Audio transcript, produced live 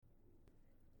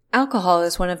Alcohol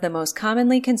is one of the most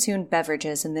commonly consumed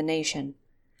beverages in the nation.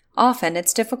 Often,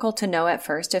 it's difficult to know at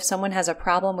first if someone has a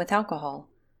problem with alcohol.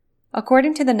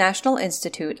 According to the National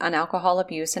Institute on Alcohol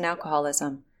Abuse and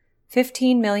Alcoholism,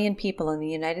 15 million people in the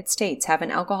United States have an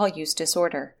alcohol use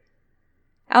disorder.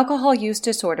 Alcohol use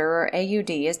disorder, or AUD,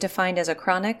 is defined as a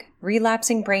chronic,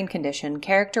 relapsing brain condition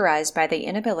characterized by the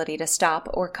inability to stop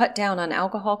or cut down on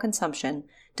alcohol consumption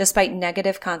despite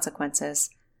negative consequences.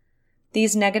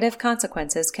 These negative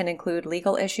consequences can include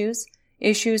legal issues,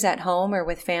 issues at home or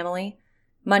with family,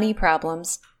 money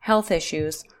problems, health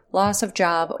issues, loss of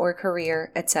job or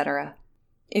career, etc.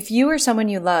 If you or someone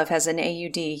you love has an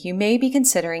AUD, you may be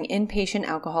considering inpatient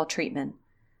alcohol treatment.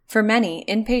 For many,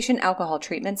 inpatient alcohol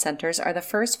treatment centers are the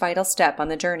first vital step on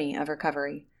the journey of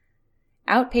recovery.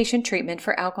 Outpatient treatment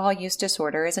for alcohol use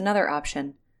disorder is another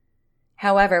option.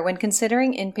 However, when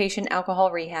considering inpatient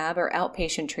alcohol rehab or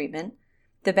outpatient treatment,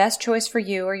 the best choice for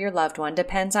you or your loved one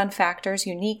depends on factors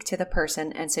unique to the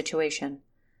person and situation.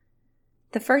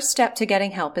 The first step to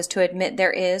getting help is to admit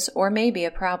there is or may be a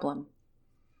problem.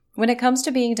 When it comes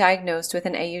to being diagnosed with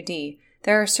an AUD,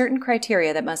 there are certain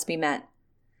criteria that must be met.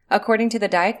 According to the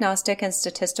Diagnostic and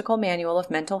Statistical Manual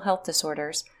of Mental Health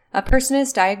Disorders, a person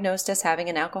is diagnosed as having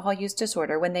an alcohol use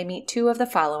disorder when they meet 2 of the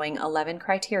following 11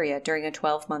 criteria during a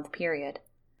 12-month period.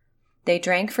 They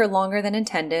drank for longer than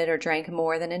intended or drank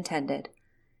more than intended.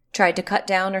 Tried to cut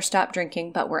down or stop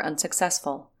drinking but were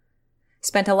unsuccessful.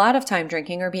 Spent a lot of time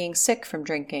drinking or being sick from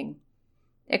drinking.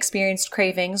 Experienced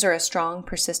cravings or a strong,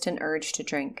 persistent urge to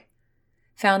drink.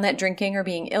 Found that drinking or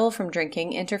being ill from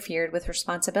drinking interfered with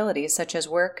responsibilities such as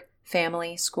work,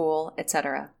 family, school,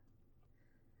 etc.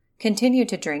 Continued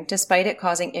to drink despite it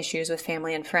causing issues with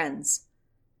family and friends.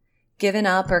 Given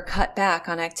up or cut back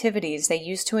on activities they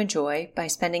used to enjoy by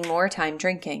spending more time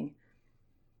drinking.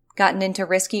 Gotten into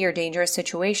risky or dangerous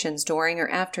situations during or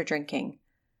after drinking.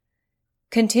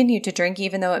 Continued to drink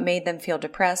even though it made them feel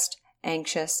depressed,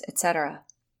 anxious, etc.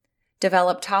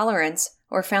 Developed tolerance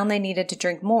or found they needed to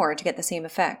drink more to get the same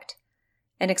effect,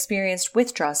 and experienced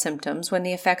withdrawal symptoms when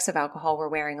the effects of alcohol were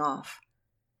wearing off.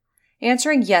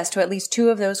 Answering yes to at least 2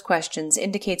 of those questions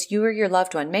indicates you or your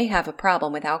loved one may have a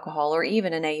problem with alcohol or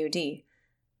even an AUD.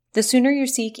 The sooner you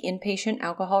seek inpatient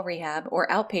alcohol rehab or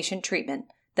outpatient treatment,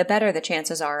 the better the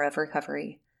chances are of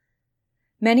recovery.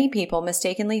 Many people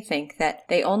mistakenly think that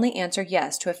they only answer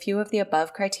yes to a few of the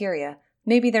above criteria.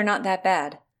 Maybe they're not that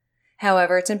bad.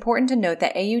 However, it's important to note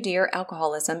that AUD or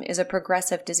alcoholism is a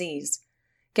progressive disease.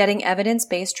 Getting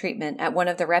evidence-based treatment at one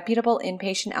of the reputable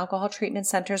inpatient alcohol treatment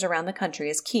centers around the country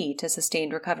is key to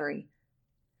sustained recovery.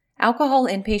 Alcohol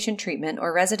inpatient treatment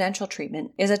or residential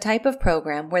treatment is a type of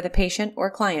program where the patient or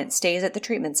client stays at the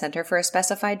treatment center for a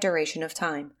specified duration of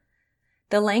time.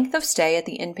 The length of stay at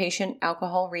the inpatient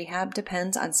alcohol rehab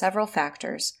depends on several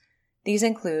factors. These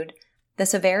include the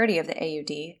severity of the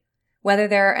AUD, whether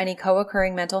there are any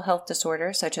co-occurring mental health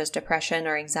disorders such as depression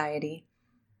or anxiety,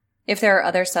 if there are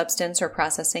other substance or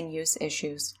processing use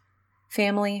issues,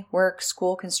 family, work,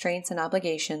 school constraints and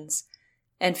obligations,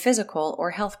 and physical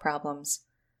or health problems.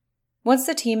 Once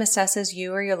the team assesses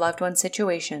you or your loved one's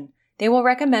situation, they will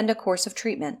recommend a course of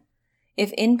treatment.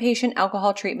 If inpatient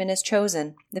alcohol treatment is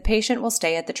chosen, the patient will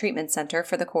stay at the treatment center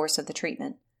for the course of the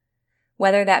treatment.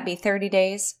 Whether that be 30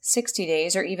 days, 60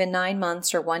 days, or even 9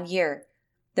 months or 1 year,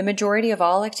 the majority of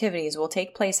all activities will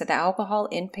take place at the Alcohol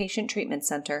Inpatient Treatment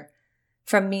Center.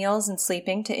 From meals and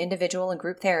sleeping to individual and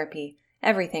group therapy,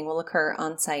 everything will occur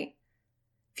on-site.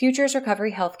 Futures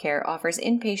Recovery Healthcare offers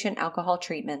inpatient alcohol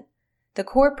treatment. The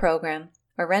CORE program,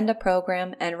 Orenda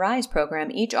program, and RISE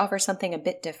program each offer something a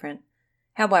bit different.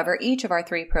 However, each of our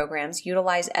 3 programs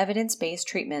utilize evidence-based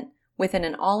treatment within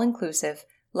an all-inclusive,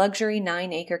 luxury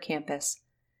 9-acre campus.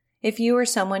 If you or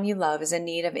someone you love is in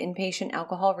need of inpatient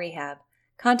alcohol rehab,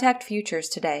 contact Futures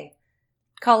today.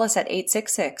 Call us at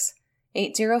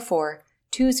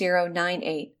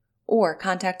 866-804-2098 or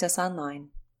contact us online.